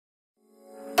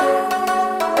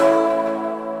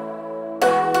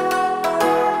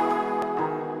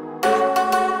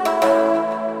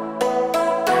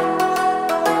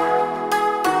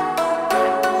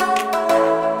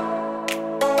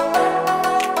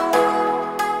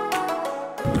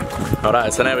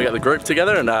Alright, so now we got the group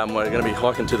together and we're going to be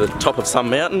hiking to the top of some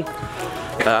mountain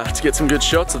to get some good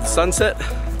shots of the sunset,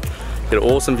 get an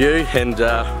awesome view, and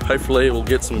hopefully we'll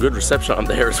get some good reception up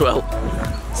there as well.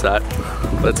 So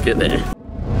let's get there.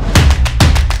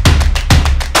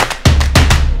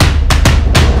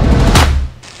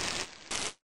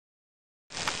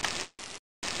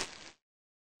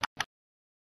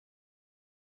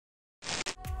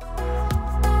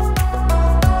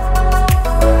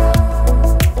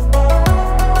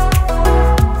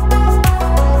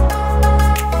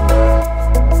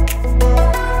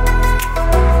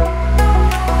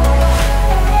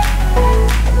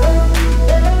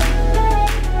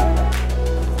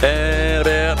 And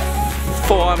about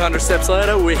 500 steps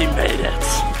later, we made it.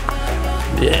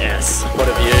 Yes, what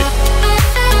a view.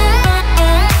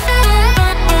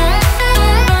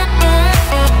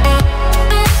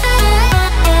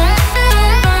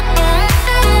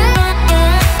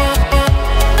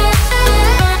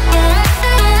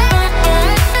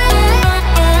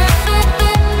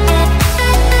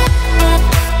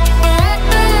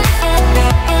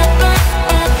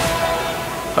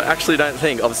 I actually don't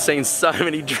think I've seen so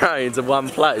many drones in one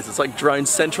place. It's like drone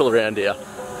central around here.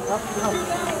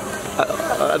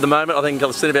 At the moment I think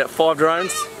I've seen about 5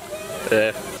 drones.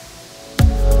 Yeah.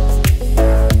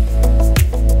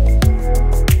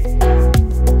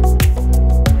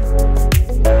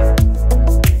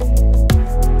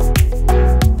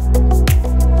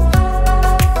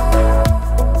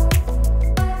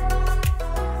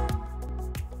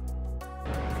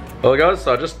 Well guys,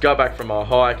 so I just got back from my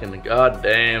hike and god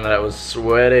damn, that was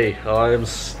sweaty. I am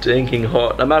stinking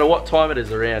hot. No matter what time it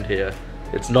is around here,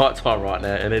 it's night time right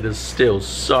now and it is still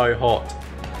so hot.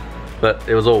 But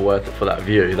it was all worth it for that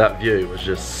view. That view was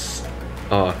just,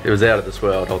 oh, it was out of this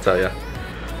world, I'll tell you.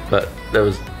 But there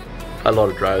was a lot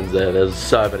of drones there. There's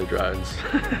so many drones.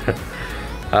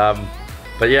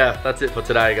 But yeah, that's it for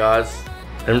today guys.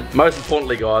 And most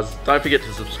importantly guys, don't forget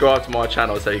to subscribe to my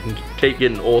channel so you can keep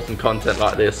getting awesome content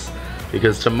like this,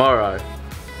 because tomorrow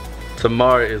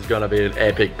is gonna be an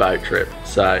epic boat trip.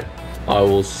 So I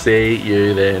will see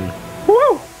you then.